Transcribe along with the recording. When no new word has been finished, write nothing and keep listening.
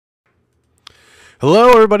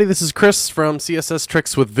Hello, everybody. This is Chris from CSS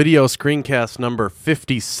Tricks with video screencast number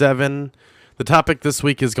 57. The topic this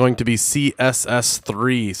week is going to be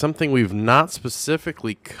CSS3, something we've not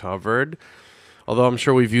specifically covered, although I'm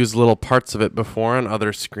sure we've used little parts of it before in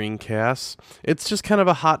other screencasts. It's just kind of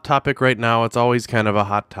a hot topic right now. It's always kind of a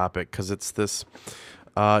hot topic because it's this,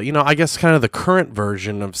 I guess kind of the current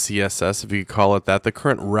version of CSS, if you could call it that. The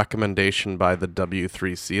current recommendation by the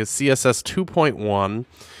W3C is CSS 2.1.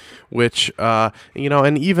 Which,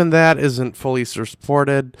 and even that isn't fully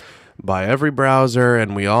supported by every browser,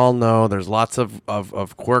 and we all know there's lots of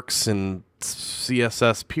quirks in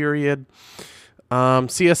CSS, period.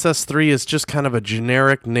 CSS3 is just kind of a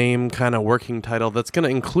generic name, kind of working title that's going to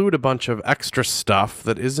include a bunch of extra stuff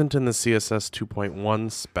that isn't in the CSS 2.1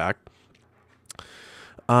 spec.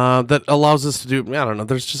 That allows us to do,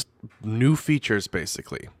 there's just new features,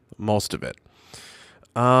 basically, most of it.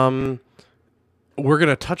 We're going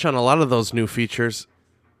to touch on a lot of those new features,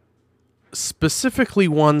 specifically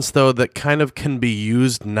ones, though, that kind of can be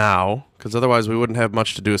used now, because otherwise we wouldn't have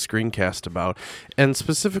much to do a screencast about, and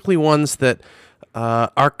specifically ones that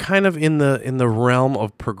are kind of in the realm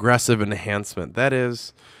of progressive enhancement. That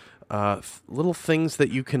is, little things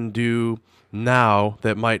that you can do now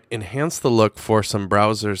that might enhance the look for some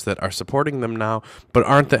browsers that are supporting them now, but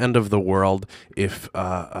aren't the end of the world. If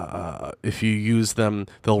you use them,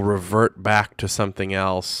 they'll revert back to something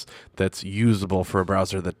else that's usable for a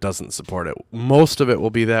browser that doesn't support it. Most of it will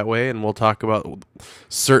be that way, and we'll talk about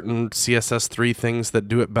certain CSS3 things that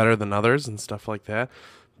do it better than others and stuff like that.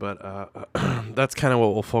 But that's kind of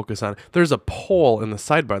what we'll focus on. There's a poll in the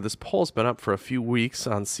sidebar. This poll's been up for a few weeks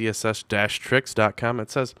on css-tricks.com.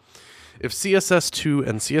 It says, if CSS2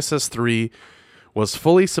 and CSS3 was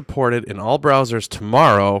fully supported in all browsers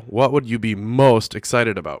tomorrow, what would you be most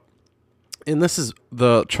excited about? And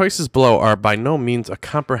the choices below are by no means a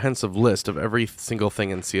comprehensive list of every single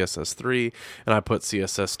thing in CSS3, and I put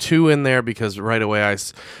CSS2 in there because right away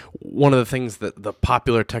one of the things that the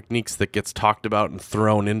popular techniques that gets talked about and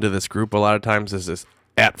thrown into this group a lot of times is this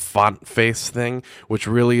at font face thing, which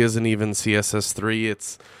really isn't even CSS3.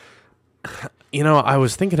 It's I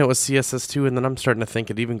was thinking it was CSS2, and then I'm starting to think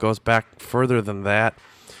it even goes back further than that.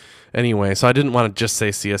 Anyway, so I didn't want to just say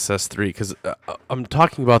CSS3 because I'm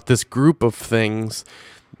talking about this group of things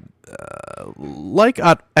like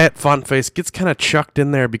at font face gets kind of chucked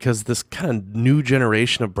in there because this kind of new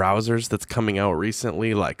generation of browsers that's coming out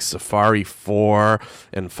recently, like Safari 4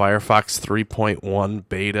 and Firefox 3.1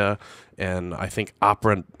 beta, and I think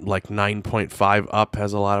Opera like 9.5 up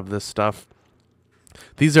has a lot of this stuff.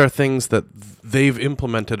 These are things that they've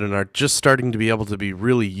implemented and are just starting to be able to be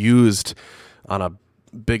really used on a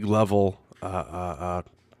big level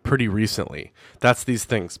pretty recently. That's these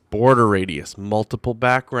things: border radius, multiple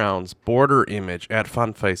backgrounds, border image, add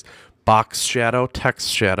font face, box shadow, text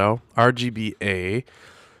shadow, RGBA,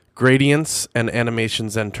 gradients, and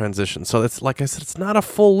animations and transitions. So it's, like I said, it's not a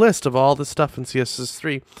full list of all the stuff in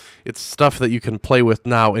CSS3. It's stuff that you can play with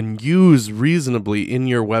now and use reasonably in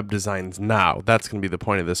your web designs now. That's going to be the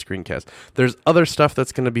point of this screencast. There's other stuff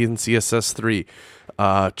that's going to be in CSS3.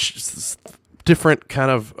 Different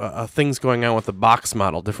kind of things going on with the box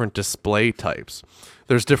model, different display types.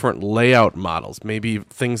 There's different layout models, maybe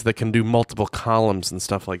things that can do multiple columns and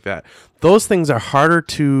stuff like that. Those things are harder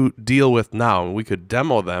to deal with now, and we could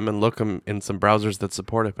demo them and look them in some browsers that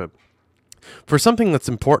support it. But for something that's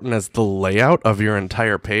important as the layout of your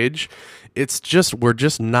entire page, we're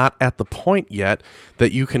just not at the point yet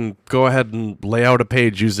that you can go ahead and lay out a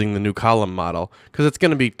page using the new column model, because it's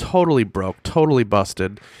going to be totally broke, totally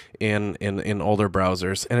busted in older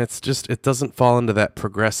browsers, and it doesn't fall into that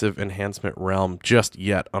progressive enhancement realm just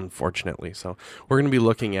yet, unfortunately. So we're going to be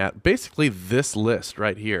looking at basically this list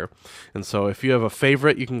right here. And so if you have a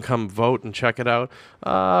favorite, you can come vote and check it out.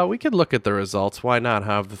 We could look at the results. Why not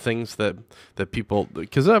have the things that people,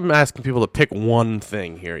 because I'm asking people to pick one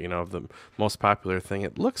thing here, the most popular thing.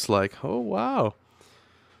 It looks like, oh wow,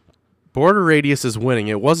 border radius is winning.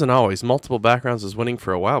 It wasn't always. Multiple backgrounds is winning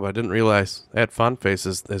for a while, but I didn't realize add font face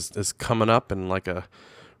is coming up in like a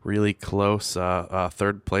really close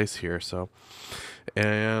third place here. So,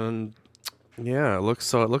 and yeah, it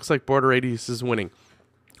looks like border radius is winning.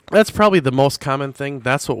 That's probably the most common thing.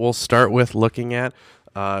 That's what we'll start with looking at.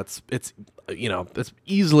 It's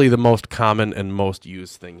easily the most common and most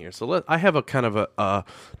used thing here. So I have a kind of a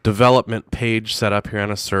development page set up here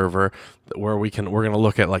on a server where we're going to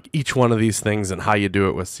look at like each one of these things and how you do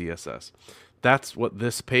it with CSS. That's what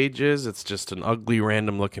this page is. It's just an ugly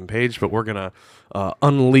random looking page, but we're going to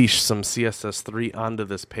unleash some CSS3 onto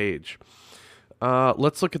this page.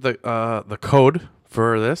 Let's look at the code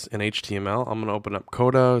for this in HTML. I'm going to open up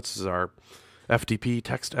Coda. This is our FTP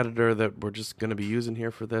text editor that we're just going to be using here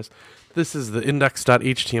for this. This is the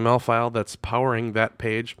index.html file that's powering that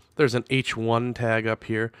page. There's an h1 tag up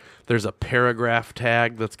here. There's a paragraph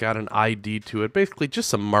tag that's got an ID to it. Basically just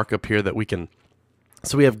some markup here that we can,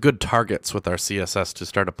 so we have good targets with our CSS to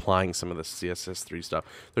start applying some of the CSS3 stuff.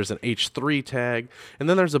 There's an h3 tag, and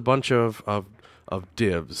then there's a bunch of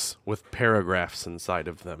divs with paragraphs inside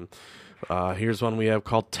of them. Here's one we have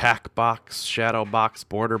called tack box, shadow box,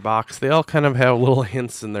 border box. They all kind of have little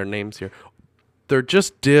hints in their names here. They're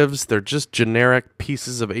just divs. They're just generic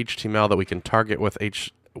pieces of HTML that we can target with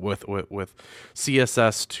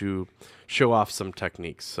CSS to show off some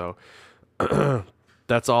techniques. So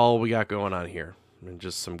that's all we got going on here. And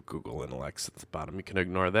just some Google intellects at the bottom. You can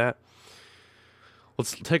ignore that.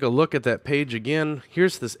 Let's take a look at that page again.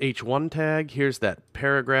 Here's this H1 tag. Here's that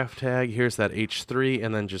paragraph tag. Here's that H3,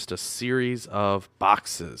 and then just a series of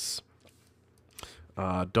boxes.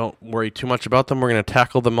 Don't worry too much about them. We're going to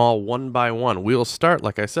tackle them all one by one. We'll start,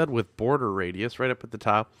 like I said, with border radius right up at the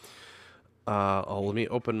top. Let me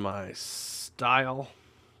open my style.css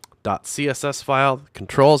file.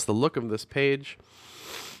 Controls the look of this page.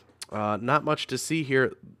 Not much to see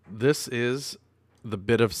here. This is the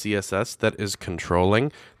bit of CSS that is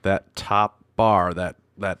controlling that top bar, that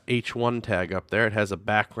H1 tag up there. It has a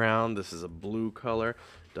background. This is a blue color.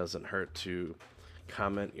 Doesn't hurt to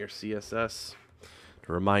comment your CSS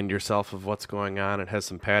to remind yourself of what's going on. It has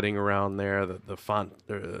some padding around there. The font,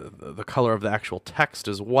 the color of the actual text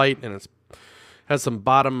is white, and it has some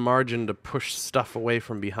bottom margin to push stuff away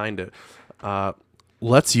from behind it.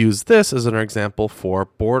 Let's use this as an example for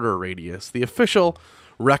border radius. The official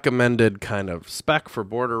recommended kind of spec for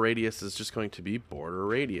border radius is just going to be border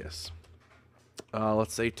radius.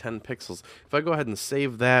 Let's say 10 pixels. If I go ahead and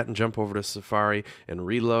save that and jump over to Safari and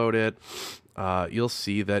reload it, you'll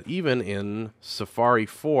see that even in Safari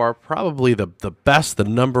 4, probably the best, the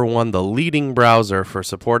number one, the leading browser for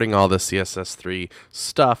supporting all the CSS3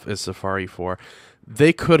 stuff is Safari 4.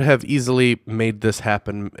 They could have easily made this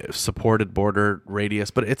happen, supported border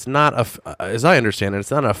radius, but it's not, as I understand it,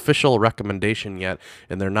 it's not an official recommendation yet,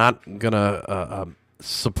 and they're not going to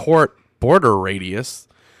support border radius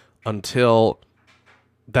until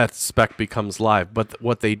that spec becomes live. But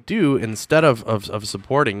what they do, instead of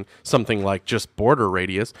supporting something like just border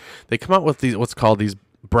radius, they come out with these what's called these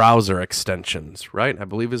browser extensions, right? I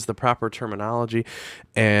believe is the proper terminology,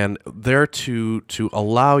 and they're to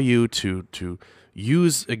allow you to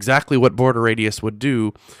use exactly what border radius would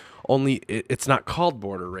do, only it's not called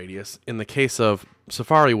border radius. In the case of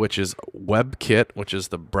Safari, which is WebKit, which is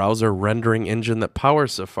the browser rendering engine that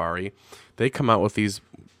powers Safari, they come out with these,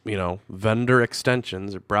 vendor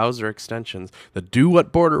extensions or browser extensions that do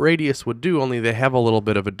what border radius would do, only they have a little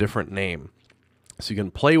bit of a different name. So you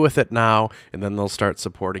can play with it now, and then they'll start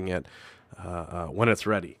supporting it when it's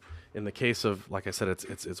ready. In the case of, like I said, it's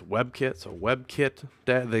WebKit. So WebKit,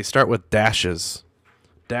 they start with dashes.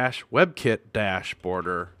 WebKit dash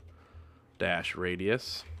border dash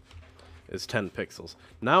radius is 10 pixels.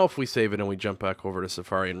 Now if we save it and we jump back over to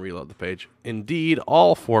Safari and reload the page, indeed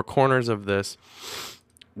all four corners of this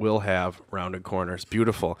will have rounded corners.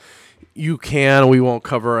 Beautiful. We won't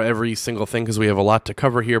cover every single thing because we have a lot to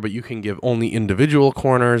cover here, but you can give only individual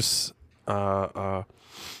corners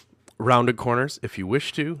rounded corners if you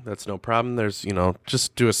wish to. That's no problem. There's,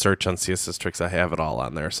 just do a search on CSS Tricks. I have it all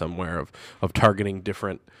on there somewhere of targeting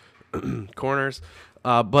different corners.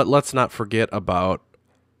 But let's not forget about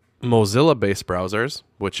Mozilla-based browsers,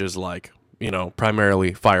 which is like,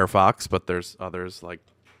 primarily Firefox, but there's others like,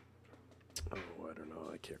 I don't know.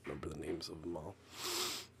 I can't remember the names of them all.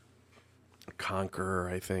 Conqueror,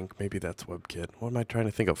 I think. Maybe that's WebKit. What am I trying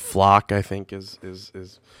to think of? Flock, I think, is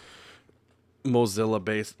Mozilla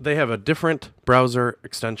based. They have a different browser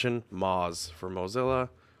extension, Moz for Mozilla,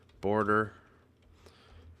 border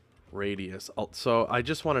radius. So I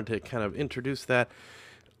just wanted to kind of introduce that.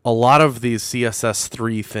 A lot of these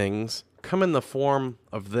CSS3 things come in the form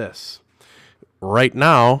of this. Right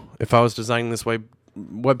now, if I was designing this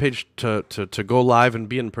web page to go live and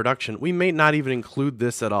be in production, we may not even include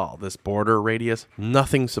this at all, this border radius.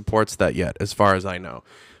 Nothing supports that yet, as far as I know.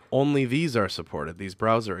 Only these are supported, these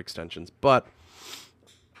browser extensions. But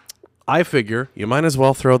I figure you might as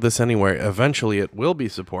well throw this anywhere. Eventually it will be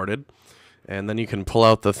supported, and then you can pull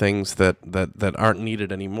out the things that aren't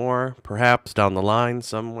needed anymore, perhaps down the line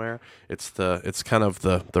somewhere. It's kind of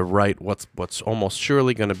the right, what's almost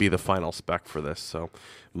surely going to be the final spec for this. So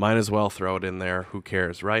might as well throw it in there. Who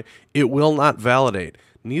cares, right? It will not validate.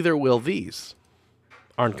 Neither will these.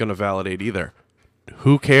 Aren't going to validate either.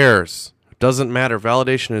 Who cares? Doesn't matter.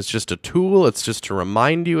 Validation is just a tool. It's just to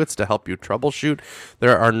remind you. It's to help you troubleshoot.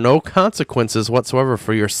 There are no consequences whatsoever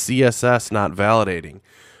for your CSS not validating.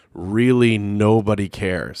 Really, nobody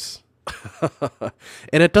cares.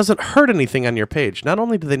 And it doesn't hurt anything on your page. Not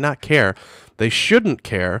only do they not care, they shouldn't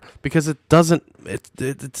care, because it's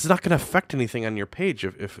not going to affect anything on your page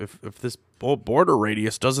if this border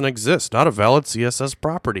radius doesn't exist. Not a valid CSS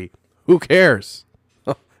property. Who cares?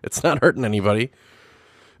 It's not hurting anybody.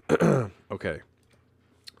 Okay.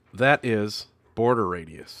 That is border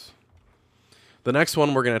radius. The next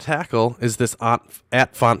one we're going to tackle is this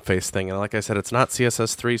at font face thing. And like I said, it's not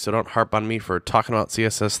CSS3, so don't harp on me for talking about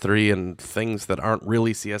CSS3 and things that aren't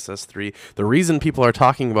really CSS3. The reason people are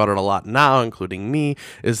talking about it a lot now, including me,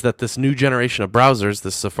 is that this new generation of browsers,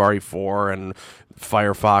 this Safari 4 and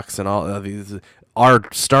Firefox and all of these, are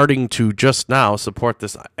starting to just now support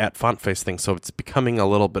this at font face thing. So it's becoming a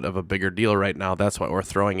little bit of a bigger deal right now. That's why we're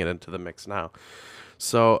throwing it into the mix now.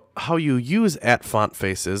 So how you use at font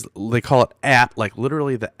face is, they call it at, like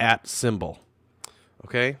literally the at symbol.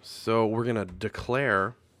 Okay, so we're going to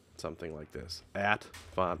declare something like this, at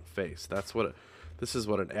font face. This is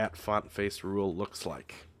what an at font face rule looks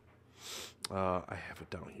like. I have it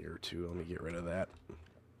down here too. Let me get rid of that.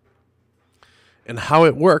 And how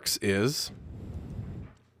it works is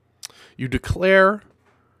you declare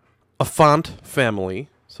a font family.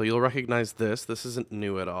 So you'll recognize this. This isn't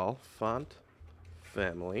new at all. Font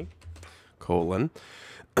family, colon,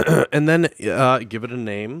 and then give it a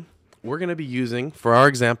name. We're going to be using, for our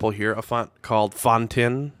example here, a font called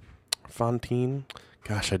Fontine.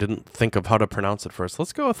 Gosh, I didn't think of how to pronounce it first.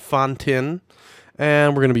 Let's go with Fontine,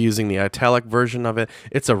 and we're going to be using the italic version of it.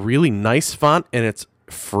 It's a really nice font, and it's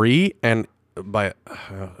free, and God,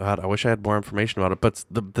 I wish I had more information about it, but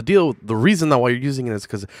the reason that why you're using it is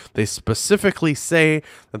because they specifically say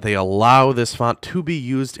that they allow this font to be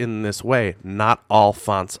used in this way. Not all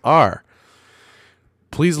fonts are.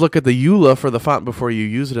 Please look at the EULA for the font before you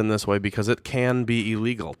use it in this way, because it can be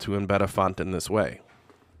illegal to embed a font in this way.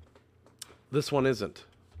 This one isn't.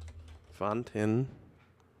 Font in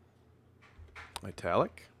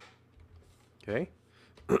italic. Okay.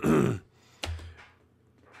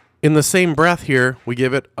 In the same breath here, we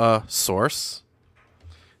give it a source,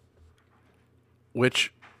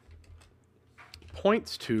 which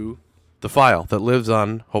points to the file that lives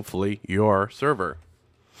on, hopefully, your server.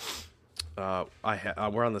 We're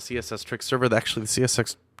on the CSS Tricks server. Actually, the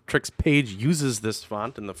CSS Tricks page uses this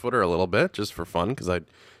font in the footer a little bit, just for fun, because I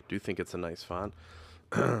do think it's a nice font.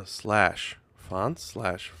 Slash font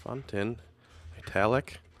slash fontin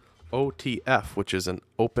italic OTF, which is an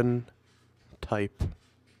open type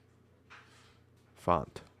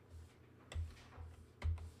font.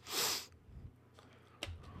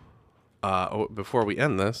 Before we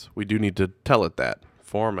end this, we do need to tell it that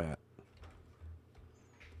format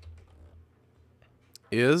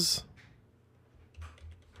is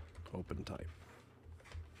open type.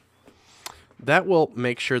 That will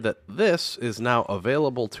make sure that this is now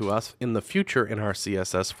available to us in the future in our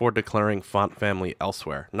CSS for declaring font family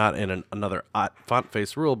elsewhere. Not in another font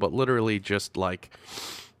face rule, but literally just like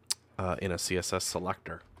in a CSS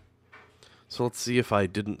selector. So let's see if I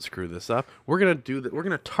didn't screw this up. We're gonna do that. We're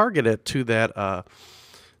gonna target it to that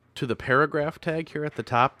to the paragraph tag here at the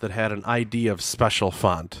top that had an ID of special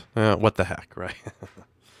font. What the heck, right?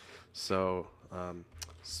 So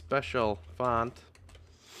special font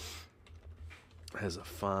has a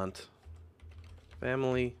font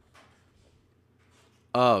family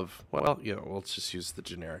of, well, you know, let's just use the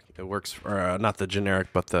generic. It works for, not the generic,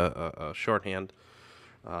 but the shorthand.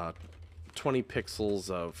 20 pixels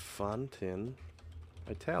of font in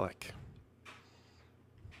italic.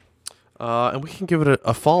 And we can give it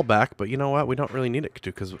a fallback, but you know what? We don't really need it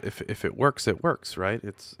to, because if it works, it works, right?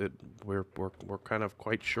 We're kind of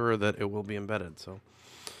quite sure that it will be embedded. So,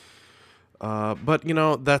 but you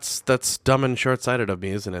know, that's dumb and short-sighted of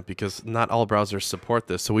me, isn't it? Because not all browsers support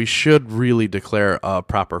this, so we should really declare a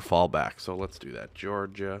proper fallback. So let's do that.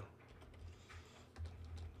 Georgia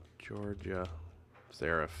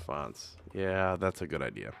serif fonts. Yeah, that's a good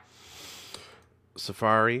idea.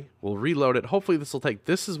 Safari, we'll reload it. Hopefully this will take.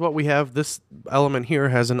 This is what we have. This element here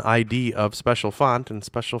has an ID of special font, and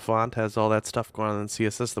special font has all that stuff going on in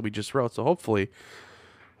CSS that we just wrote. So hopefully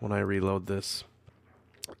when I reload this,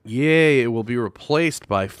 yay, it will be replaced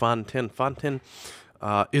by Fontin. Fontin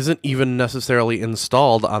isn't even necessarily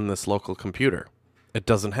installed on this local computer. It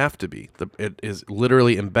doesn't have to be. It is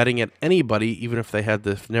literally embedding it. Anybody, even if they had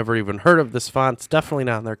never even heard of this font, it's definitely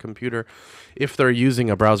not on their computer. If they're using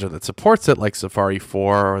a browser that supports it, like Safari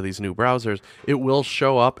 4 or these new browsers, it will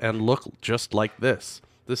show up and look just like this.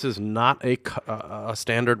 This is not a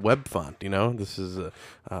standard web font, This is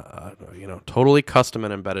totally custom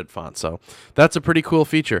and embedded font. So that's a pretty cool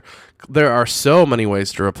feature. There are so many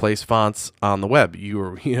ways to replace fonts on the web.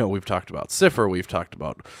 We've talked about Cipher, we've talked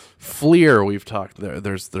about Fleer, we've talked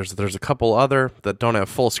there's a couple other that don't have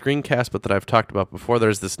full screencast, but that I've talked about before.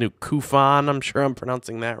 There's this new Kufan. I'm sure I'm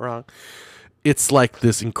pronouncing that wrong. It's like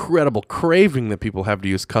this incredible craving that people have to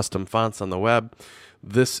use custom fonts on the web.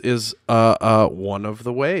 This is one of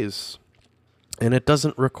the ways. And it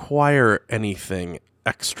doesn't require anything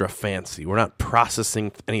extra fancy. We're not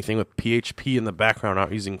processing anything with PHP in the background,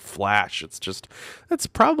 not using Flash. It's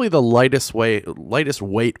probably the lightest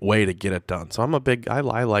weight way to get it done. So I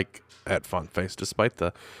like at FontFace, despite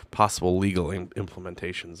the possible legal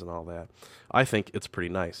implementations and all that. I think it's pretty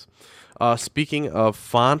nice. Speaking of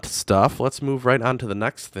font stuff, let's move right on to the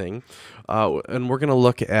next thing. And we're going to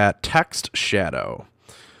look at text shadow.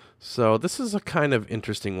 So this is a kind of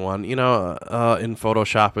interesting one. In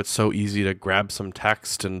Photoshop, it's so easy to grab some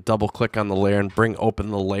text and double-click on the layer and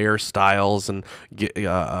open the layer styles and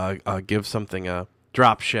give something a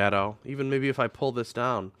drop shadow. Even maybe if I pull this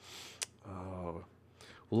down,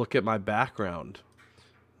 look at my background.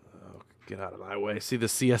 Get out of my way. See the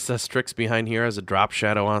CSS3 behind here as a drop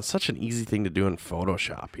shadow on. Such an easy thing to do in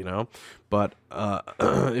Photoshop, But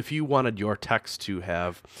if you wanted your text to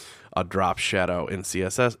have a drop shadow in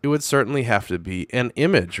CSS, it would certainly have to be an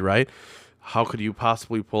image, right? How could you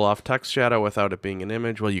possibly pull off text shadow without it being an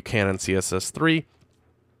image? Well, you can in CSS3.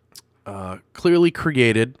 Clearly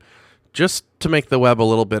created just to make the web a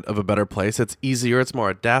little bit of a better place. It's easier, it's more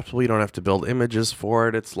adaptable, you don't have to build images for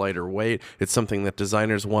it, it's lighter weight, it's something that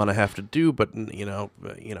designers want to have to do, but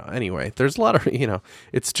anyway, there's a lot of,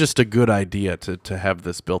 it's just a good idea to have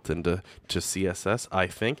this built into CSS, I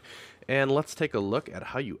think. And let's take a look at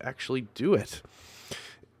how you actually do it.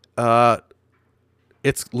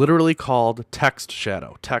 It's literally called text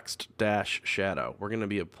shadow, text-shadow. We're going to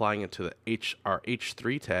be applying it to our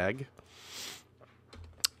H3 tag.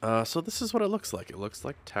 So this is what it looks like. It looks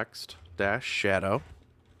like text-shadow.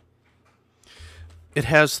 It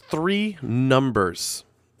has 3 numbers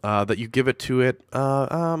that you give it to it.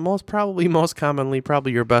 Most commonly,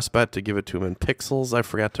 your best bet to give it to them in pixels. I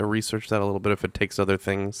forgot to research that a little bit if it takes other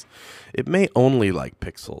things. It may only like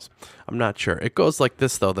pixels. I'm not sure. It goes like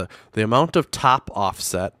this, though. The amount of top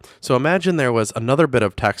offset. So imagine there was another bit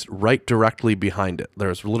of text right directly behind it.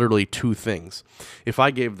 There's literally 2 things. If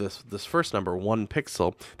I gave this first number 1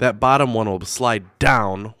 pixel, that bottom one will slide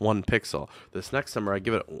down 1 pixel. This next number, I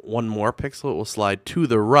give it 1 more pixel, it will slide to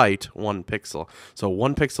the right 1 pixel. So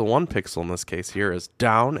 1 pixel in this case here is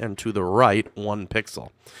down and to the right 1 pixel.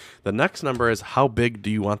 The next number is how big do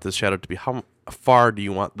you want this shadow to be? How far do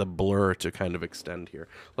you want the blur to kind of extend here?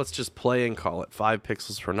 Let's just play and call it 5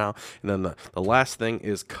 pixels for now. And then the last thing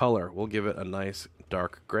is color. We'll give it a nice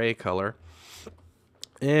dark gray color.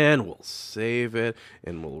 And we'll save it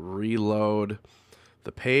and we'll reload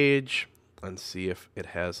the page and see if it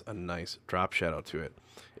has a nice drop shadow to it.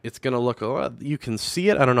 It's going to look a lot. You can see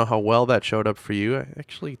it. I don't know how well that showed up for you. It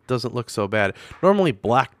actually doesn't look so bad. Normally,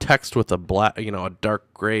 black text with a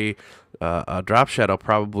dark gray drop shadow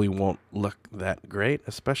probably won't look that great,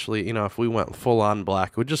 especially, if we went full on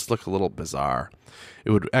black, it would just look a little bizarre. It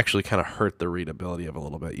would actually kind of hurt the readability of it a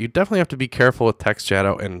little bit. You definitely have to be careful with text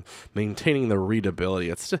shadow and maintaining the readability.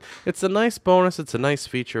 It's a nice bonus. It's a nice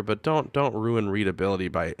feature, but don't ruin readability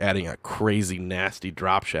by adding a crazy, nasty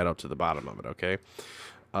drop shadow to the bottom of it, okay?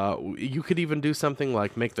 You could even do something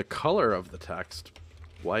like make the color of the text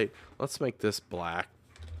white. Let's make this black.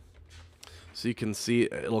 So you can see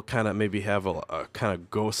it'll kind of maybe have a kind of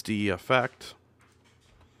ghosty effect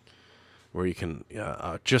where you can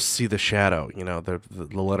just see the shadow.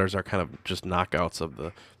 The letters are kind of just knockouts of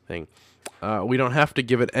the thing. We don't have to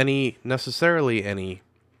give it necessarily any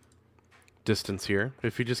distance here.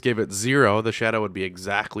 If you just gave it 0, the shadow would be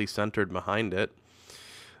exactly centered behind it.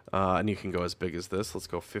 And you can go as big as this. Let's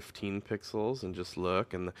go 15 pixels and just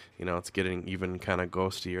look, and it's getting even kind of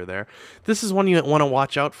ghostier there. This is one you want to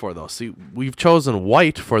watch out for, though. See, we've chosen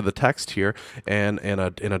white for the text here, and in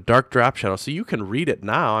a dark drop shadow, so you can read it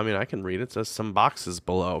now. I mean, I can read it. It says some boxes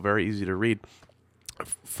below, very easy to read.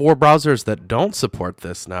 For browsers that don't support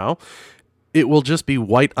this now, it will just be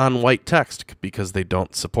white on white text because they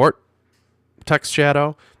don't support text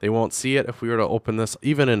shadow. They won't see it if we were to open this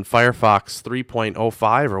even in Firefox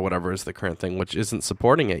 3.05 or whatever is the current thing, which isn't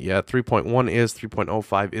supporting it yet. 3.1 is,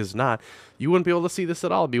 3.05 is not. You wouldn't be able to see this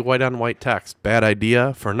at all. It'd be white on white text. Bad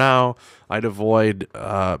idea. For now, I'd avoid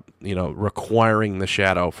requiring the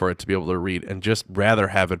shadow for it to be able to read and just rather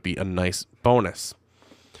have it be a nice bonus.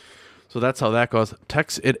 So that's how that goes.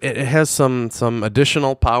 Text it has some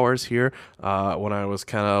additional powers here. When I was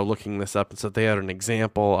kind of looking this up, it said they had an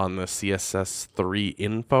example on the CSS3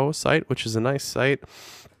 info site, which is a nice site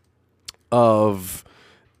of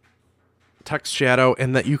text shadow,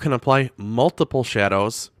 and that you can apply multiple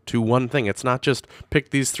shadows to one thing. It's not just pick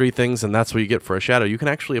these three things and that's what you get for a shadow. You can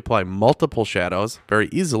actually apply multiple shadows very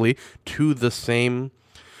easily to the same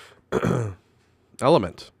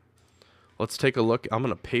element. Let's take a look. I'm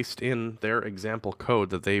going to paste in their example code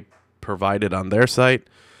that they provided on their site.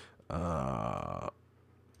 There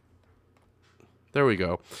we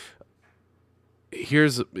go.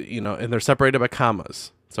 Here's, and they're separated by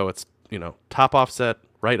commas. So it's, top offset,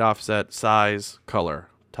 right offset, size, color.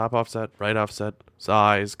 Top offset, right offset,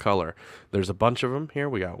 size, color. There's a bunch of them here.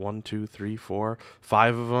 We got 1, 2, 3, 4,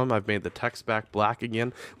 5 of them. I've made the text back black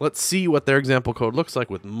again. Let's see what their example code looks like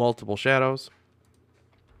with multiple shadows.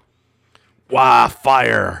 Wow,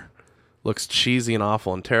 fire. Looks cheesy and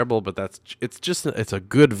awful and terrible, but it's a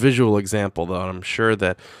good visual example, though. And I'm sure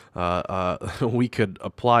that we could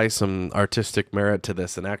apply some artistic merit to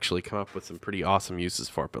this and actually come up with some pretty awesome uses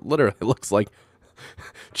for it. But literally, it looks like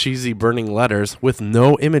cheesy burning letters with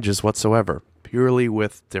no images whatsoever, purely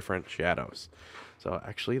with different shadows. So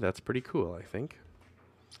actually, that's pretty cool, I think.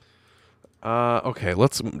 Okay,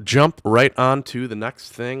 let's jump right on to the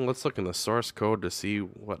next thing. Let's look in the source code to see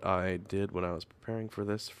what I did when I was preparing for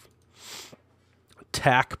this.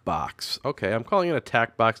 Tack box. Okay, I'm calling it a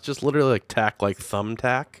tack box, just literally like tack, like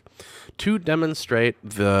thumbtack, to demonstrate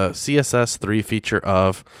the CSS3 feature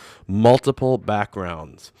of multiple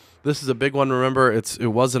backgrounds. This is a big one. Remember, it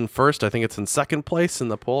was in first. I think it's in second place in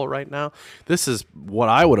the poll right now. This is what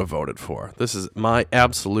I would have voted for. This is my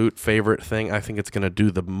absolute favorite thing. I think it's going to do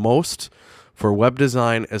the most for web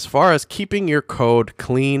design as far as keeping your code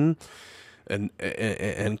clean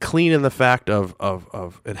and clean in the fact of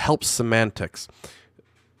it helps semantics.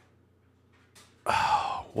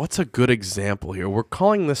 Oh, what's a good example here? We're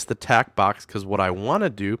calling this the tack box because what I want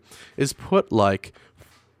to do is put like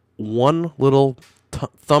one little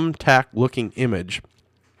thumbtack looking image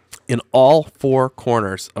in all 4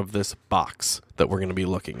 corners of this box that we're going to be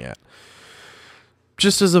looking at.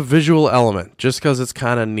 Just as a visual element, just because it's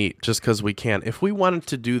kind of neat, just because we can. If we wanted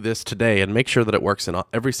to do this today and make sure that it works in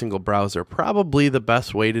every single browser, probably the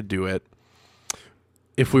best way to do it,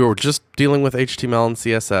 if we were just dealing with HTML and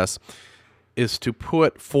CSS, is to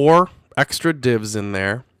put 4 extra divs in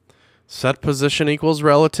there, set position equals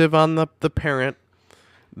relative on the parent,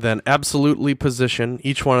 then absolutely position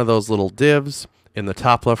each one of those little divs in the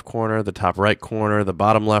top left corner, the top right corner, the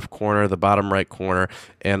bottom left corner, the bottom right corner,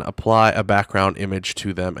 and apply a background image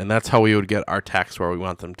to them. And that's how we would get our text where we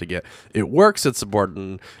want them to get. It works. It's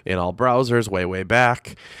supported in all browsers way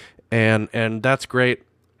back. And that's great.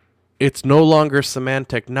 It's no longer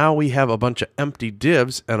semantic. Now we have a bunch of empty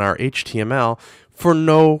divs in our HTML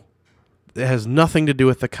it has nothing to do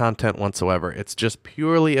with the content whatsoever. It's just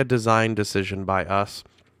purely a design decision by us.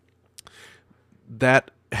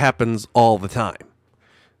 That happens all the time.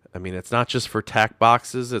 I mean, it's not just for tack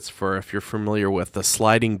boxes. It's for, if you're familiar with the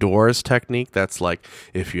sliding doors technique, that's like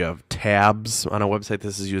if you have tabs on a website,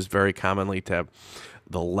 this is used very commonly to have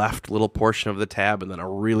the left little portion of the tab and then a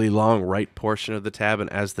really long right portion of the tab. And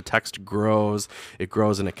as the text grows, it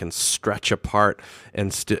grows and it can stretch apart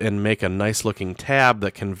and make a nice looking tab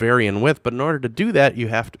that can vary in width. But in order to do that, you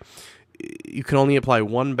can only apply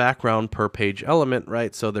one background per page element,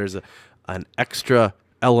 right? So there's an extra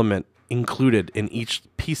element included in each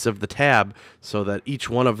piece of the tab so that each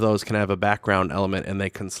one of those can have a background element and they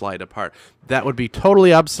can slide apart. That would be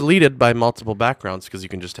totally obsoleted by multiple backgrounds because you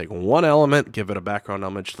can just take one element, give it a background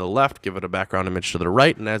image to the left, give it a background image to the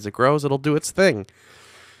right, and as it grows, it'll do its thing.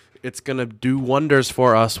 It's going to do wonders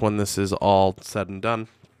for us when this is all said and done.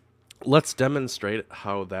 Let's demonstrate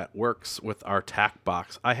how that works with our tack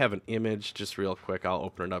box. I have an image just real quick. I'll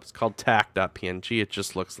open it up. It's called tack.png. It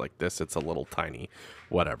just looks like this. It's a little tiny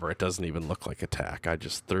whatever. It doesn't even look like a tack. I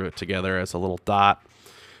just threw it together as a little dot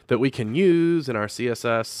that we can use in our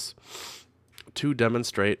CSS to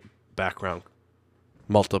demonstrate background,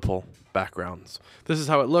 multiple backgrounds. This is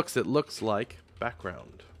how it looks. It looks like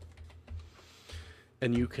background.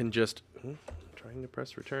 And you can just, I'm trying to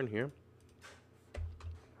press return here.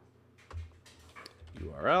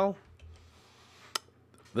 URL.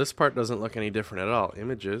 This part doesn't look any different at all.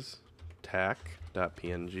 Images,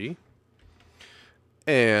 tack.png.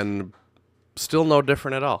 And still no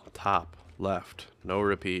different at all. Top, left, no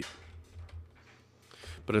repeat.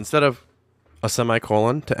 But instead of a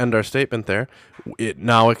semicolon to end our statement there, it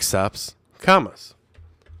now accepts commas.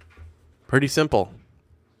 Pretty simple.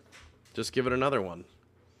 Just give it another one.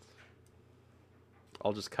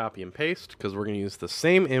 I'll just copy and paste because we're going to use the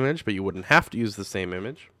same image, but you wouldn't have to use the same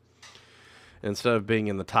image. Instead of being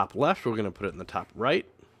in the top left, we're going to put it in the top right.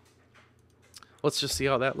 Let's just see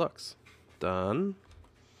how that looks. Done.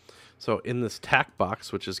 So in this tack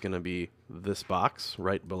box, which is going to be this box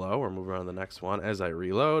right below, or move around to the next one as I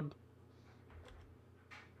reload.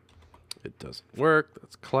 It doesn't work.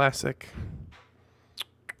 That's classic.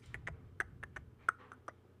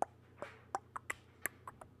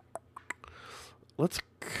 Let's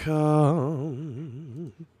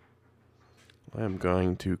come. I'm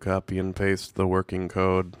going to copy and paste the working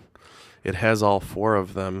code. It has all 4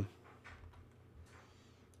 of them.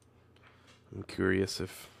 I'm curious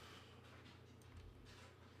if...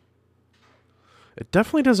 It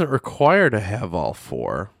definitely doesn't require to have all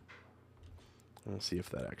 4. Let's see if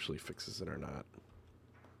that actually fixes it or not.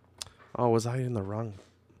 Oh, was I in the wrong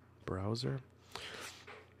browser?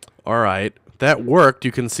 All right. That worked.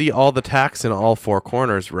 You can see all the tacks in all 4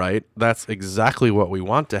 corners, right? That's exactly what we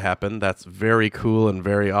want to happen. That's very cool and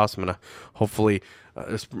very awesome. And hopefully,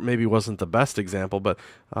 this maybe wasn't the best example, but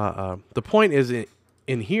the point is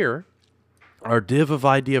in here, our div of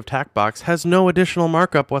ID of tack box has no additional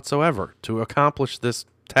markup whatsoever to accomplish this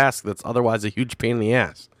task that's otherwise a huge pain in the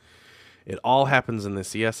ass. It all happens in the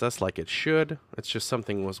CSS like it should. It's just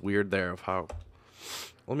something was weird there of how...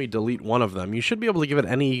 Let me delete one of them. You should be able to give it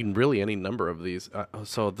any number of these.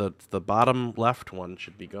 So the bottom left one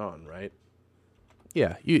should be gone, right?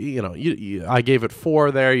 Yeah, I gave it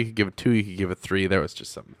 4 there. You could give it 2. You could give it 3. There was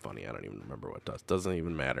just something funny. I don't even remember what it does. Doesn't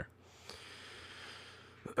even matter.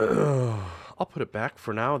 I'll put it back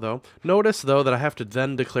for now, though. Notice, though, that I have to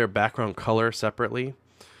then declare background color separately.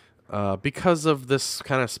 Because of this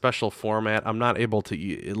kind of special format, I'm not able to...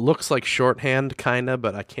 It looks like shorthand, kind of,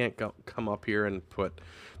 but I can't come up here and put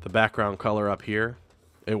the background color up here.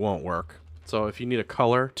 It won't work. So if you need a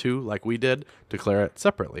color, too, like we did, declare it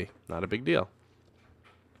separately. Not a big deal.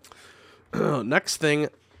 Next thing,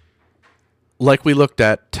 like we looked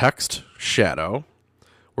at text shadow,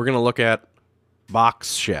 we're going to look at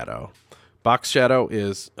box shadow. Box shadow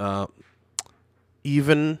is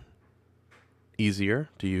even easier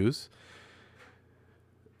to use.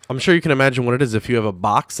 I'm sure you can imagine what it is if you have a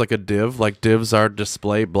box like a div. Like divs are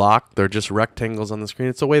display block. They're just rectangles on the screen.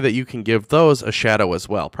 It's a way that you can give those a shadow as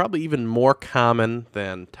well. Probably even more common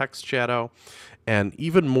than text shadow and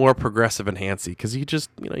even more progressive and handsy because you just,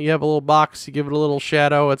 you have a little box, you give it a little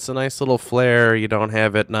shadow. It's a nice little flare. You don't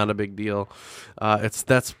have it, not a big deal.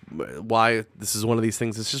 That's why this is one of these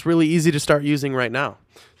things that's just really easy to start using right now.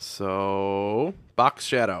 So box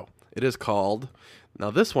shadow. It is called. Now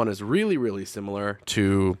this one is really, really similar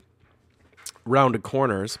to rounded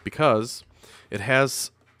corners because it has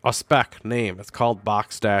a spec name. It's called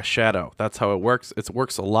box-shadow. That's how it works. It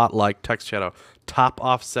works a lot like text shadow. Top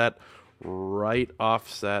offset, right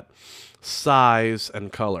offset, size,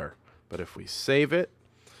 and color. But if we save it,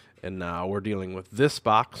 and now we're dealing with this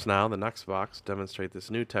box now, the next box, demonstrate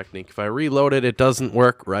this new technique. If I reload it, it doesn't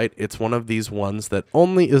work, right? It's one of these ones that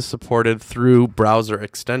only is supported through browser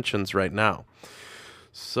extensions right now.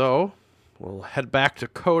 So we'll head back to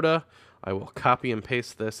Coda. I will copy and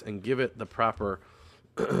paste this and give it the proper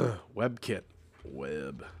WebKit.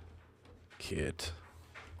 WebKit.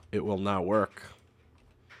 It will not work.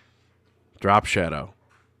 Drop shadow.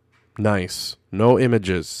 Nice. No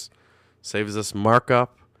images. Saves us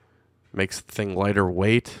markup. Makes the thing lighter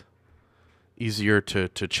weight. Easier to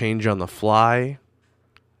change on the fly.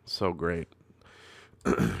 So great.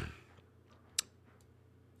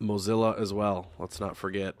 Mozilla as well. Let's not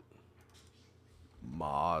forget.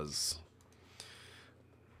 Moz.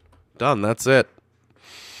 Done. That's it.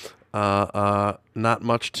 Not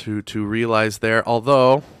much to realize there.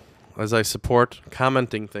 Although, as I support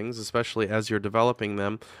commenting things, especially as you're developing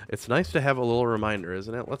them, it's nice to have a little reminder,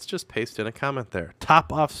 isn't it? Let's just paste in a comment there.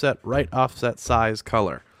 Top offset, right offset, size,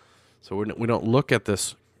 color. So we don't look at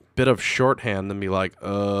this bit of shorthand and be like,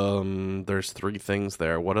 there's 3 things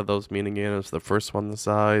there. What do those mean again? Is the first one the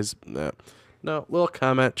size? No, little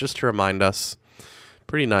comment just to remind us.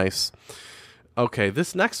 Pretty nice. Okay,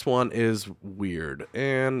 this next one is weird,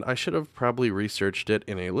 and I should have probably researched it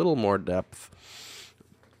in a little more depth.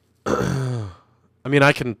 I mean,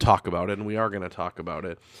 I can talk about it, and we are going to talk about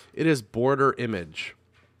it. It is border image.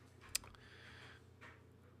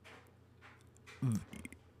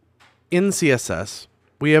 In CSS,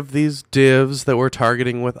 we have these divs that we're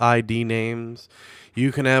targeting with ID names.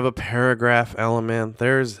 You can have a paragraph element.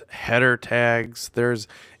 There's header tags. There's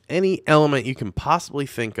Any element you can possibly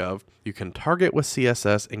think of, you can target with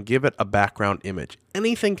CSS and give it a background image.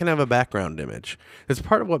 Anything can have a background image. It's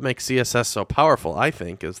part of what makes CSS so powerful, I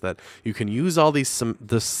think, is that you can use all the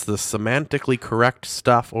semantically correct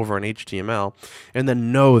stuff over in HTML and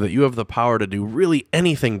then know that you have the power to do really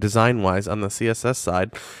anything design-wise on the CSS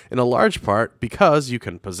side, in a large part because you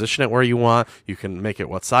can position it where you want, you can make it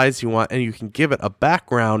what size you want, and you can give it a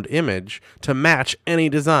background image to match any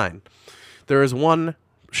design. There is one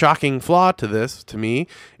shocking flaw to this, to me,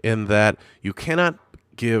 in that you cannot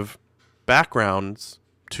give backgrounds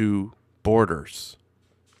to borders.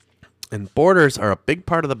 And borders are a big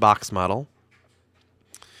part of the box model.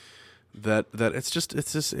 That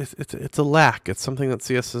it's a lack. It's something that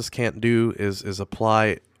CSS can't do is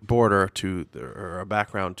apply border to or a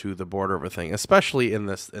background to the border of a thing, especially in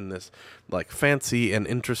this like fancy and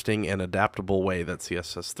interesting and adaptable way that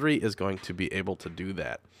CSS3 is going to be able to do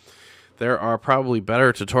that. There are probably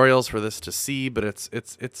better tutorials for this to see, but it's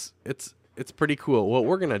pretty cool. What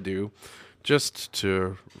we're gonna do, just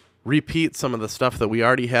to repeat some of the stuff that we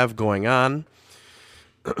already have going on,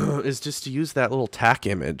 is just to use that little tack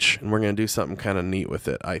image, and we're gonna do something kind of neat with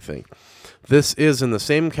it, I think. This is in the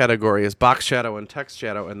same category as box shadow and text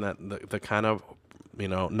shadow, and that the kind of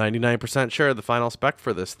 99% sure the final spec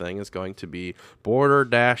for this thing is going to be border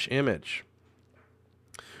dash image.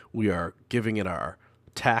 We are giving it our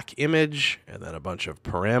tack image and then a bunch of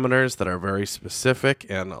parameters that are very specific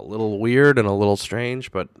and a little weird and a little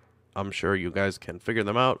strange, but I'm sure you guys can figure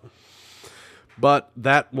them out. But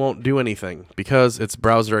that won't do anything because it's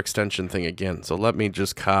browser extension thing again. So let me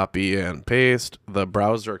just copy and paste the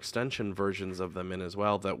browser extension versions of them in as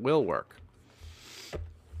well that will work.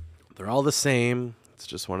 They're all the same. It's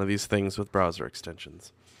just one of these things with browser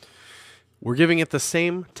extensions. We're giving it the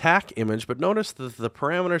same tack image, but notice that the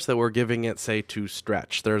parameters that we're giving it say to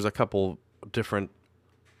stretch. There's a couple different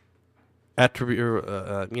attribute,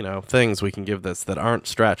 things we can give this that aren't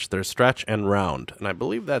stretch. There's stretch and round, and I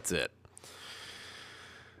believe that's it.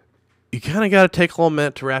 You kind of got to take a little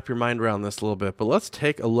minute to wrap your mind around this a little bit, but let's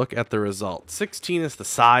take a look at the result. 16 is the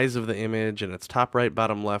size of the image, and it's top right,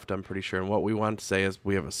 bottom left, I'm pretty sure. And what we want to say is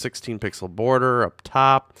we have a 16 pixel border up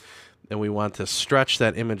top, and we want to stretch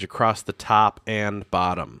that image across the top and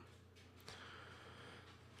bottom.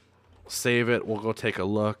 Save it. We'll go take a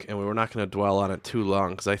look, and we're not going to dwell on it too long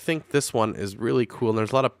because I think this one is really cool, and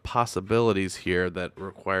there's a lot of possibilities here that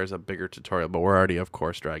requires a bigger tutorial, but we're already, of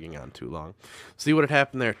course, dragging on too long. See what had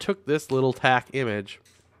happened there? It took this little tack image,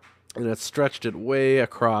 and it stretched it way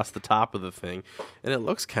across the top of the thing, and it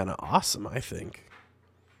looks kind of awesome, I think.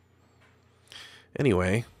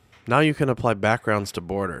 Anyway, now you can apply backgrounds to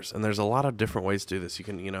borders, and there's a lot of different ways to do this. You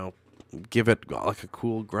can, give it like a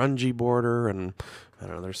cool grungy border, and I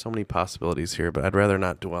don't know, there's so many possibilities here, but I'd rather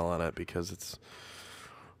not dwell on it because it's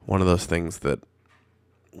one of those things that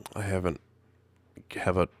I haven't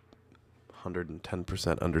have a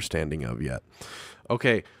 110% understanding of yet.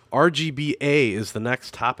 Okay, RGBA is the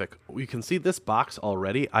next topic. You can see this box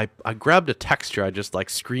already. I grabbed a texture. I just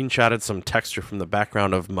screenshotted some texture from the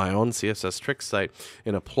background of my own CSS Tricks site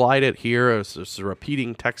and applied it here. It's just a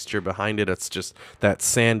repeating texture behind it. It's just that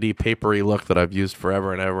sandy, papery look that I've used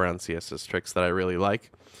forever and ever on CSS Tricks that I really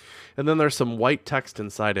like. And then there's some white text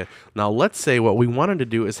inside it. Now let's say what we wanted to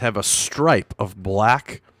do is have a stripe of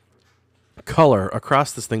black color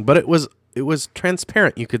across this thing, but it was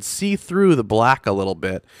transparent. You could see through the black a little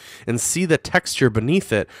bit and see the texture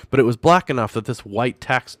beneath it, but it was black enough that this white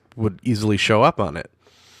text would easily show up on it.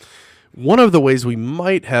 One of the ways we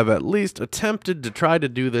might have at least attempted to try to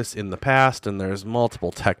do this in the past, and there's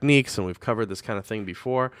multiple techniques, and we've covered this kind of thing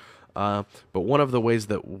before, but one of the ways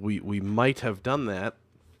that we might have done that,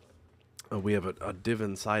 we have a div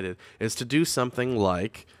inside it, is to do something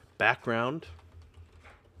like background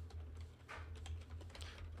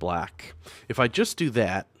black. If I just do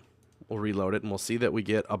that, we'll reload it and we'll see that we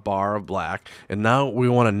get a bar of black. And now we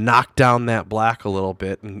want to knock down that black a little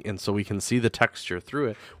bit, and so we can see the texture through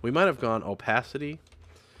it. We might have gone opacity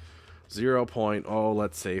 0.0,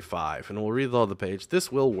 let's say 5, and we'll reload the page.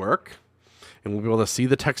 This will work, and we'll be able to see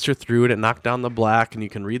the texture through it and knock down the black, and you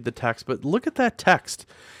can read the text. But look at that text.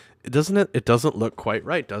 It doesn't look quite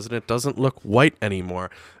right, doesn't it? It doesn't look white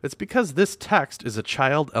anymore. It's because this text is a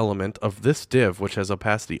child element of this div, which has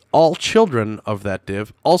opacity. All children of that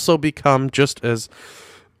div also become just as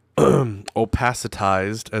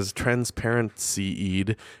opacitized, as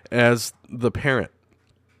transparency-ed as the parent.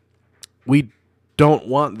 We don't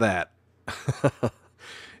want that.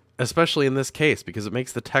 especially in this case, because it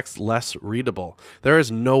makes the text less readable. There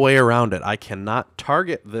is no way around it. I cannot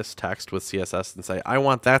target this text with CSS and say, I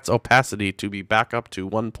want that opacity to be back up to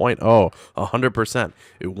 1.0, 100%.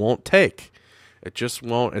 It won't take. It just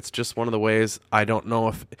won't. It's just one of the ways. I don't know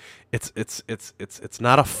if it's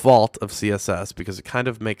not a fault of CSS, because it kind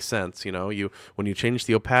of makes sense. You know, when you change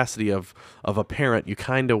the opacity of a parent, you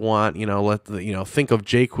kind of want, think of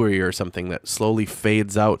jQuery or something that slowly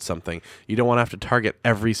fades out something. You don't want to have to target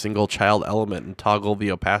every single child element and toggle the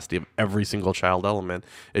opacity of every single child element.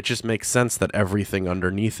 It just makes sense that everything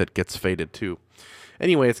underneath it gets faded too.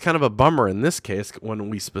 Anyway, it's kind of a bummer in this case when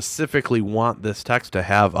we specifically want this text to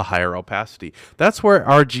have a higher opacity. That's where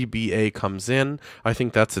RGBA comes in. I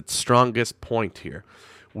think that's its strongest point here.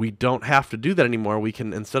 We don't have to do that anymore. We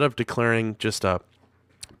can, instead of declaring just a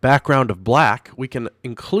background of black, we can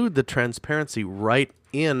include the transparency right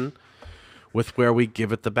in with where we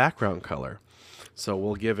give it the background color. So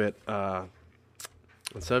we'll give it...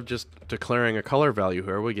 instead of just declaring a color value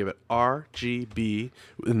here, we give it RGB,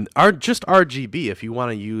 and just RGB. If you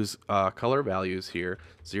want to use color values here,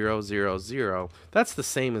 0, 0, 0, that's the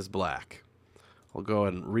same as black. I'll go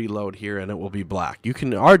and reload here, and it will be black.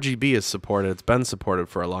 RGB is supported. It's been supported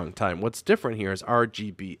for a long time. What's different here is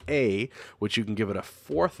RGBA, which you can give it a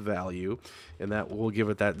fourth value, and that will give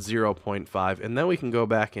it that 0.5. And then we can go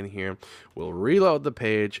back in here. We'll reload the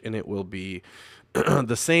page, and it will be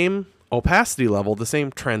the same opacity level, the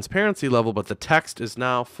same transparency level, but the text is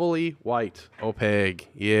now fully white, opaque.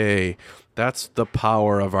 Yay. That's the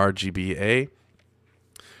power of RGBA.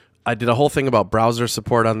 I did a whole thing about browser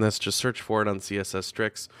support on this. Just search for it on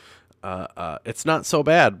CSS3. It's not so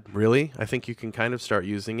bad, really. I think you can kind of start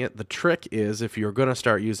using it. The trick is, if you're going to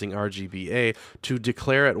start using RGBA, to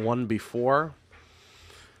declare it one before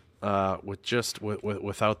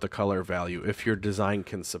without the color value. If your design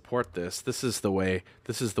can support this, this is the way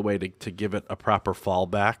to give it a proper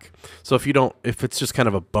fallback. So if it's just kind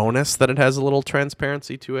of a bonus that it has a little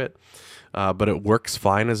transparency to it, but it works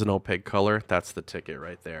fine as an opaque color, that's the ticket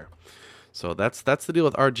right there. So that's the deal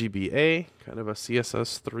with RGBA, kind of a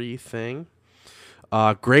CSS3 thing.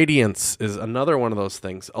 Gradients is another one of those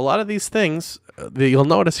things. A lot of these things that you'll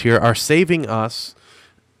notice here are saving us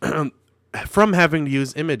from having to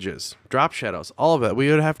use images, drop shadows, all of it. We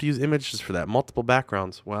would have to use images for that, multiple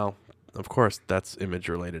backgrounds. Well, of course, that's image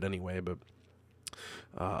related anyway, but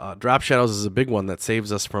drop shadows is a big one that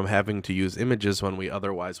saves us from having to use images when we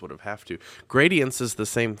otherwise would have to. Gradients is the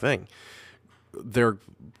same thing. They're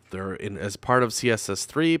as part of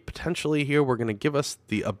CSS3. Potentially here, we're going to give us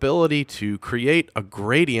the ability to create a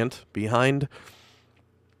gradient behind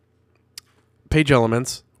page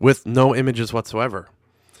elements with no images whatsoever.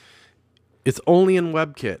 It's only in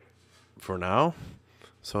WebKit for now,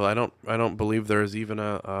 so I don't believe there's even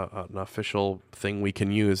an official thing we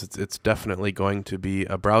can use. It's definitely going to be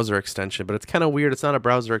a browser extension, but it's kind of weird. It's not a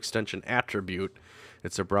browser extension attribute.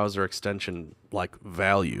 It's a browser extension like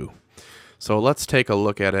value. So let's take a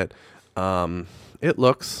look at it. It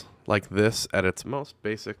looks like this at its most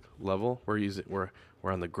basic level. We're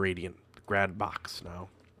on the gradient grad box now.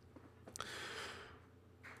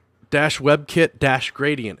 -webkit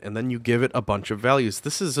 -gradient, and then you give it a bunch of values.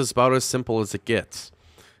 This is about as simple as it gets.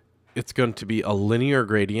 It's going to be a linear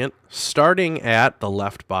gradient starting at the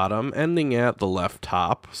left bottom, ending at the left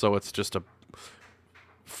top. So it's just a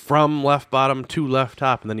from left bottom to left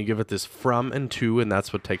top, and then you give it this from and to, and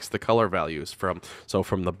that's what takes the color values from. So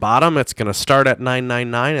from the bottom, it's going to start at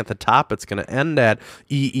 999. At the top, it's going to end at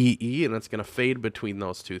EEE, and it's going to fade between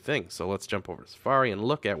those two things. So let's jump over to Safari and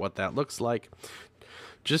look at what that looks like.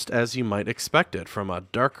 Just as you might expect it, from a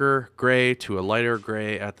darker gray to a lighter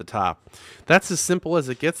gray at the top. That's as simple as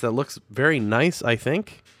it gets. That looks very nice, I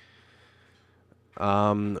think.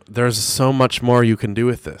 There's so much more you can do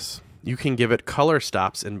with this. You can give it color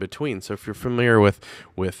stops in between. So if you're familiar with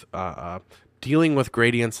dealing with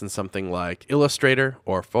gradients in something like Illustrator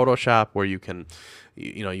or Photoshop, where you can,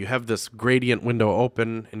 you have this gradient window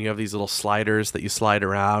open and you have these little sliders that you slide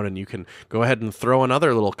around, and you can go ahead and throw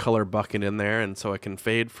another little color bucket in there, and so it can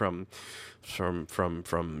fade from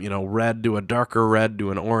red to a darker red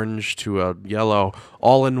to an orange to a yellow,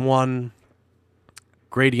 all in one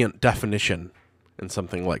gradient definition in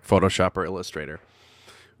something like Photoshop or Illustrator.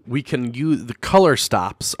 We can use the color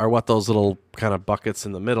stops are what those little kind of buckets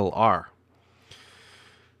in the middle are.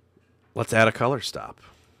 Let's add a color stop.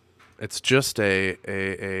 It's just a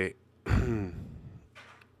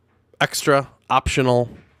extra optional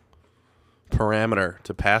parameter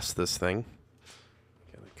to pass this thing.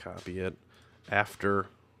 Gonna copy it after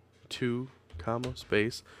 2,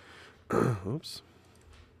 space. Oops.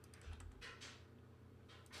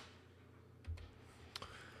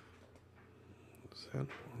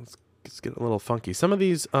 It's getting a little funky. Some of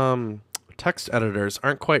these text editors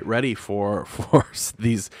aren't quite ready for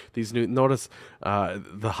these new. Notice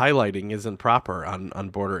the highlighting isn't proper on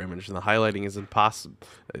border image, and the highlighting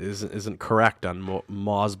isn't correct on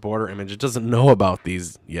Moz border image. It doesn't know about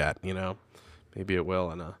these yet. Maybe it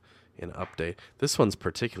will in an update. This one's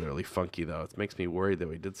particularly funky though. It makes me worried that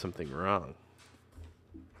we did something wrong.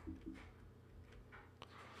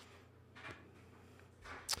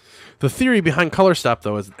 The theory behind color stop,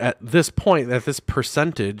 though, is at this point, at this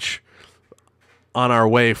percentage on our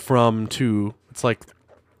way from to, it's like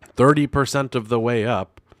 30% of the way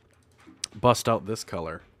up, bust out this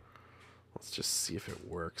color. Let's just see if it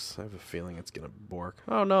works. I have a feeling it's going to bork.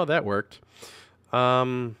 Oh, no, that worked.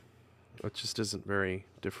 It just isn't very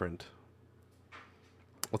different.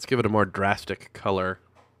 Let's give it a more drastic color.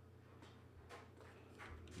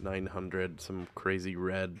 900, some crazy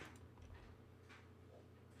red.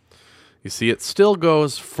 You see, it still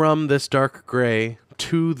goes from this dark gray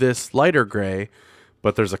to this lighter gray,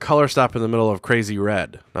 but there's a color stop in the middle of crazy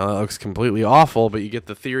red. Now that looks completely awful, but you get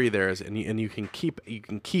the theory there, and you can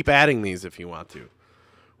keep adding these if you want to.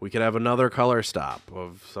 We could have another color stop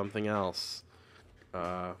of something else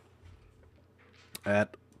at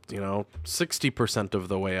 60% of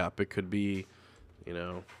the way up. It could be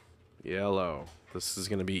yellow. This is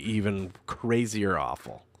going to be even crazier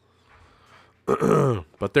awful.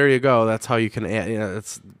 But there you go. That's how you can add.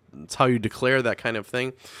 It's how you declare that kind of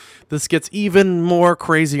thing. This gets even more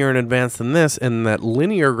crazier in advance than this, in that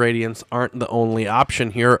linear gradients aren't the only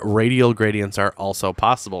option here. Radial gradients are also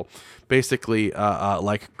possible. Basically,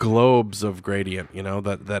 like globes of gradient.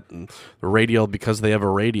 That radial because they have a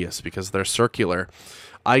radius, because they're circular.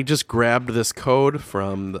 I just grabbed this code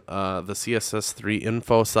from the CSS3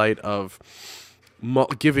 info site of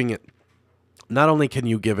giving it. Not only can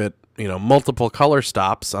you give it multiple color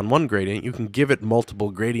stops on one gradient, you can give it multiple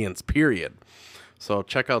gradients, period. So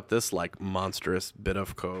check out this monstrous bit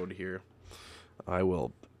of code here. I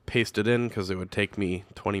will paste it in because it would take me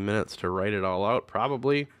 20 minutes to write it all out,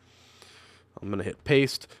 probably. I'm going to hit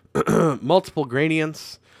paste. Multiple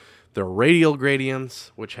gradients. They're radial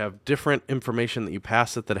gradients, which have different information that you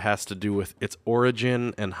pass it that has to do with its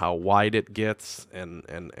origin and how wide it gets,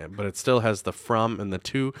 but it still has the from and the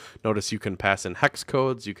to. Notice you can pass in hex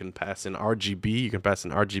codes, you can pass in RGB, you can pass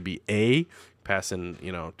in RGBA, pass in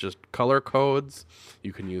just color codes.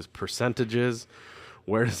 You can use percentages.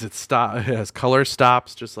 Where does it stop? It has color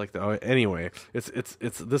stops, just like anyway.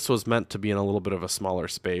 This was meant to be in a little bit of a smaller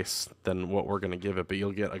space than what we're going to give it, but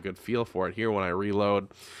you'll get a good feel for it here when I reload.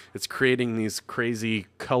 It's creating these crazy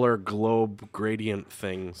color globe gradient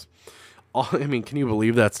things. Can you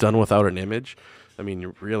believe that's done without an image?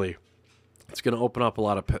 Really, it's going to open up a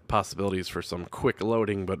lot of possibilities for some quick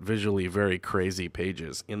loading, but visually very crazy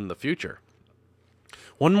pages in the future.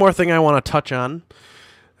 One more thing I want to touch on.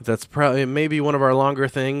 That's probably maybe one of our longer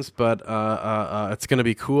things, but it's going to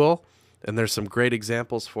be cool, and there's some great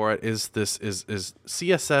examples for it. Is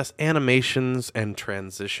CSS animations and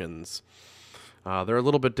transitions? They're a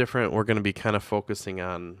little bit different. We're going to be kind of focusing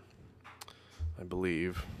on, I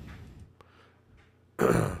believe,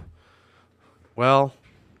 well,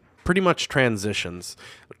 pretty much transitions.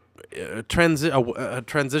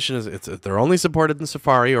 Transition is they're only supported in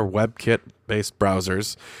Safari or WebKit-based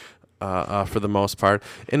browsers. For the most part,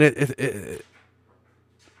 and it's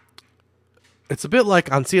a bit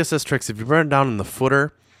like on CSS Tricks. If you run it down in the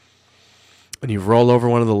footer and you roll over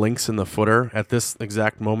one of the links in the footer at this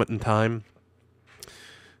exact moment in time,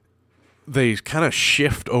 they kind of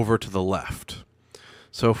shift over to the left.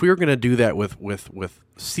 So if we were going to do that with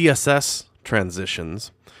CSS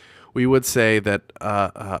transitions, we would say that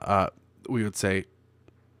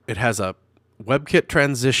it has a WebKit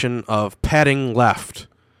transition of padding left.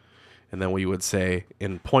 And then we would say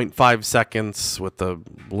in 0.5 seconds with the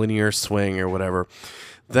linear swing or whatever.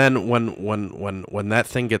 Then when that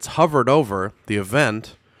thing gets hovered over the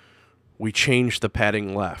event, we change the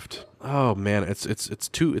padding left. Oh man, it's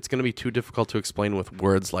going to be too difficult to explain with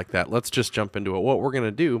words like that. Let's just jump into it. What we're going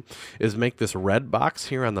to do is make this red box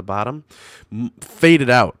here on the bottom fade it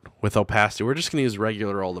out with opacity. We're just going to use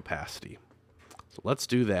regular old opacity. So let's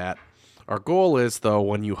do that. Our goal is, though,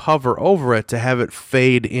 when you hover over it, to have it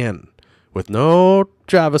fade in. With no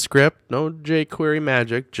JavaScript, no jQuery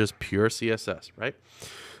magic, just pure CSS, right?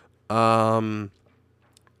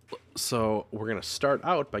 So we're going to start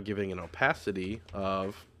out by giving an opacity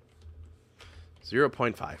of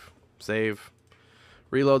 0.5. Save.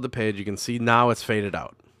 Reload the page. You can see now it's faded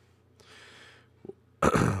out.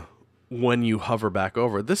 When you hover back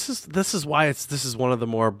over, this is why this is one of the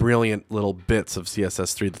more brilliant little bits of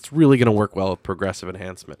CSS3 that's really going to work well with progressive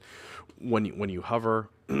enhancement. when you hover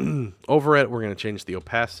over it, we're going to change the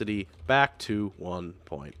opacity back to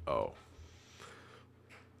 1.0.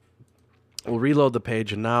 We'll reload the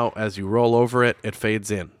page, and now as you roll over it, it fades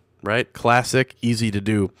in, right? Classic, easy to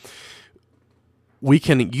do. We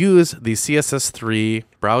can use the CSS3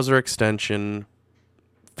 browser extension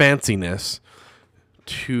fanciness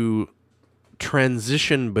to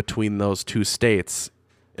transition between those two states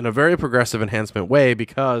in a very progressive enhancement way,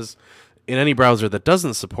 because in any browser that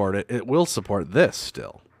doesn't support it, it will support this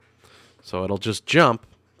still. So it'll just jump,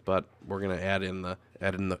 but we're going to add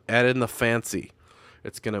in the fancy.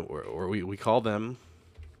 It's going to, or we call them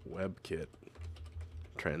WebKit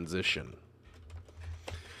transition.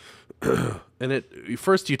 And it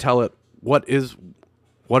first you tell it what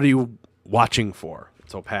are you watching for?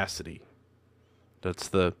 It's opacity. That's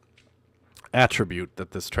the attribute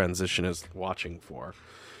that this transition is watching for.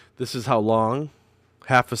 This is how long,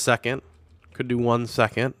 half a second, could do 1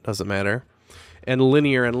 second, doesn't matter. And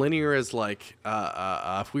linear is like,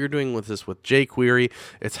 if we were doing this with jQuery,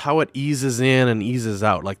 it's how it eases in and eases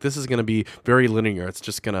out. Like this is going to be very linear. It's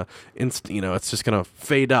just going to, it's just going to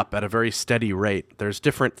fade up at a very steady rate. There's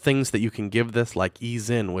different things that you can give this, like ease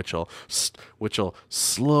in, which will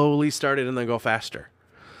slowly start it and then go faster.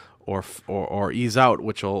 Or ease out,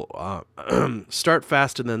 which will start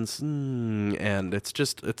fast and then and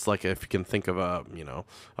it's like if you can think of a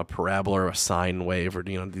parabola or a sine wave, or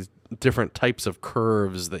these different types of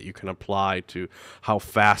curves that you can apply to how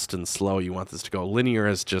fast and slow you want this to go. Linear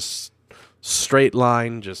is just straight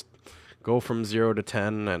line, just go from 0 to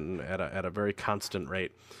 10 and at a very constant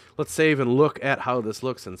rate. Let's save and look at how this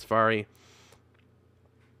looks in Safari.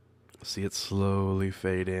 See it slowly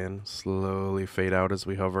fade in, slowly fade out as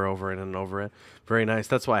we hover over it and over it. Very nice.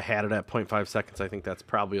 That's why I had it at 0.5 seconds. I think that's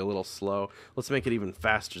probably a little slow. Let's make it even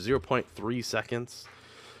faster, 0.3 seconds.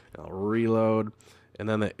 I'll reload, and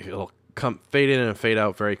then it'll fade in and fade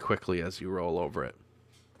out very quickly as you roll over it.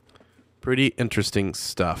 Pretty interesting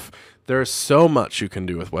stuff. There's so much you can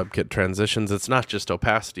do with WebKit transitions. It's not just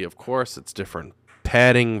opacity, of course. It's different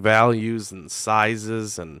padding values and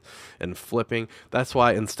sizes and flipping. That's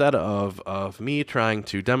why instead of me trying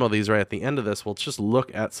to demo these right at the end of this, we'll just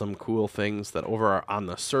look at some cool things that over on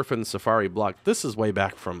the Surf and Safari blog. This is way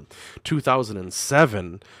back from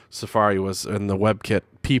 2007. Safari was, and the WebKit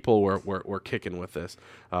people were kicking with this.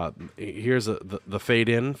 Here's the fade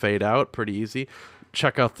in, fade out, pretty easy.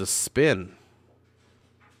 Check out the spin.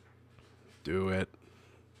 Do it.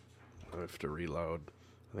 I have to reload.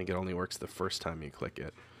 I think it only works the first time you click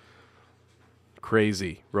it.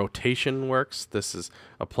 Crazy. Rotation works. This is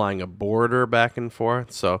applying a border back and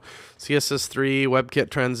forth. So CSS3, WebKit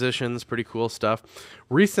transitions, pretty cool stuff.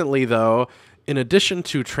 Recently, though, in addition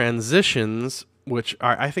to transitions, which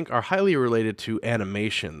I think are highly related to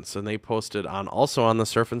animations, and they posted also on the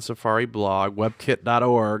Surf and Safari blog,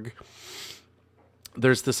 webkit.org,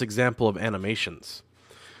 there's this example of animations.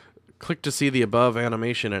 Click to see the above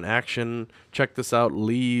animation in action. Check this out.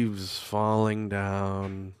 Leaves falling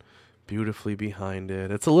down beautifully behind it.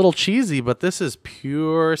 It's a little cheesy, but this is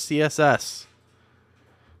pure CSS.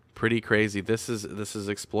 Pretty crazy. This is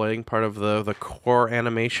exploiting part of the core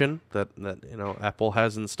animation that Apple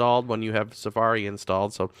has installed when you have Safari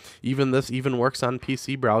installed. So this even works on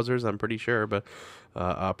PC browsers, I'm pretty sure. But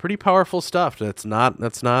pretty powerful stuff.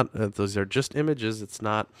 Those are just images. It's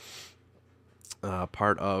not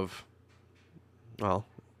part of. Well,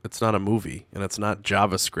 it's not a movie, and it's not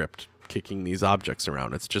JavaScript kicking these objects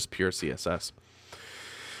around. It's just pure CSS.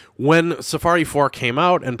 When Safari 4 came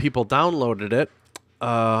out and people downloaded it,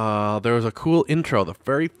 there was a cool intro the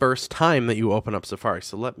very first time that you open up Safari.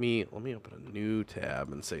 So let me open a new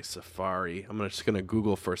tab and say Safari. I'm just going to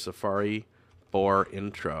Google for Safari 4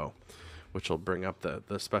 intro, which will bring up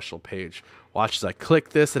the special page. Watch as I click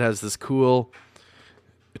this. It has this cool...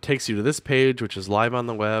 It takes you to this page, which is live on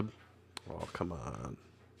the web. Oh, come on.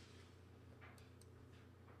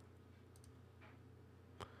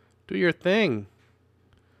 Do your thing.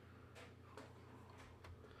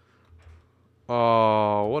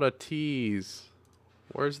 Oh, what a tease.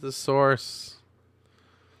 Where's the source?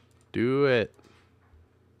 Do it.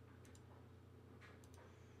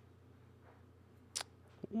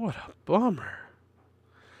 What a bummer.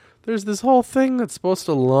 There's this whole thing that's supposed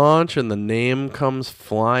to launch and the name comes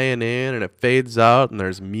flying in and it fades out and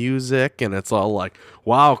there's music and it's all like,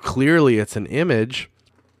 wow, clearly it's an image.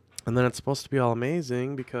 And then it's supposed to be all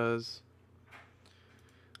amazing because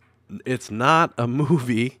it's not a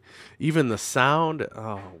movie. Even the sound,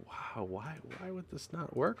 oh, wow, why would this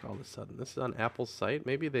not work all of a sudden? This is on Apple's site.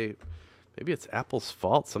 Maybe it's Apple's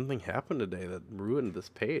fault. Something happened today that ruined this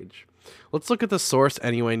page. Let's look at the source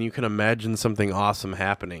anyway, and you can imagine something awesome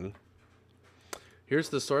happening. here's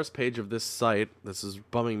the source page of this site. This is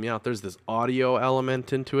bumming me out. There's this audio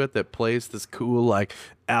element into it that plays this cool, like,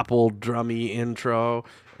 Apple drummy intro,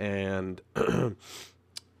 and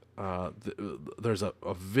there's a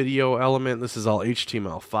video element. This is all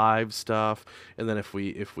HTML5 stuff. And then if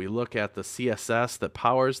we look at the CSS that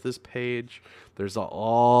powers this page, there's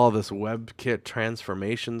all this WebKit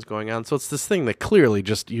transformations going on. So it's this thing that clearly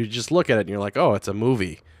you just look at it and you're like, oh, it's a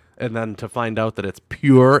movie. And then to find out that it's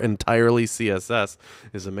pure, entirely CSS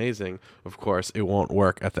is amazing. Of course, it won't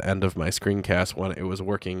work at the end of my screencast when it was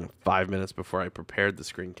working 5 minutes before I prepared the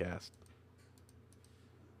screencast.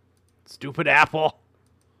 Stupid Apple.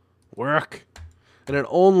 Work. And it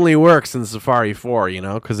only works in Safari 4, you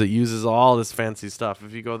know, because it uses all this fancy stuff.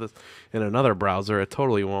 If you go this in another browser, it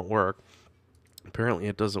totally won't work. Apparently,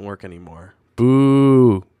 it doesn't work anymore.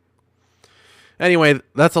 Boo. Anyway,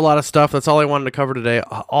 that's a lot of stuff. That's all I wanted to cover today.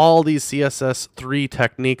 All these CSS3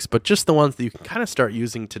 techniques, but just the ones that you can kind of start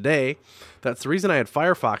using today. That's the reason I had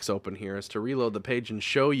Firefox open here, is to reload the page and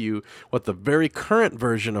show you what the very current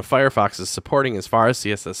version of Firefox is supporting as far as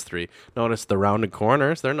CSS3. Notice the rounded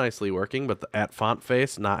corners. They're nicely working, but the at font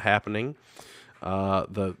face, not happening.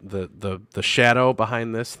 The shadow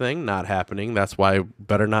behind this thing, not happening. That's why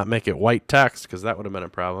better not make it white text, because that would have been a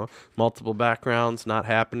problem. Multiple backgrounds, not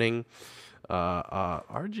happening.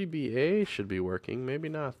 RGBA should be working. Maybe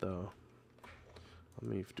not, though.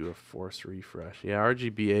 Let me do a force refresh. Yeah,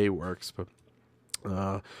 RGBA works, but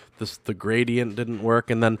the gradient didn't work.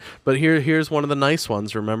 And then, but here's one of the nice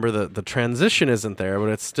ones. Remember that the transition isn't there, but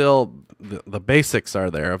it's still the basics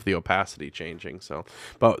are there of the opacity changing. So,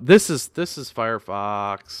 but this is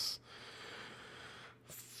Firefox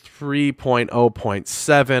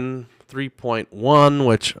 3.0.7. 3.1,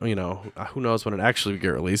 which, you know, who knows when it actually get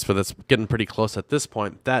released, but that's getting pretty close at this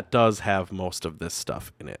point. That does have most of this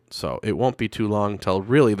stuff in it. So it won't be too long till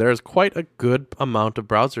really there's quite a good amount of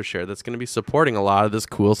browser share that's going to be supporting a lot of this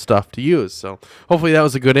cool stuff to use. So hopefully that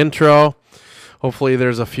was a good intro. Hopefully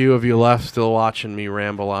there's a few of you left still watching me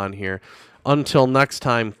ramble on here. Until next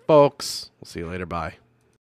time, folks, we'll see you later. Bye.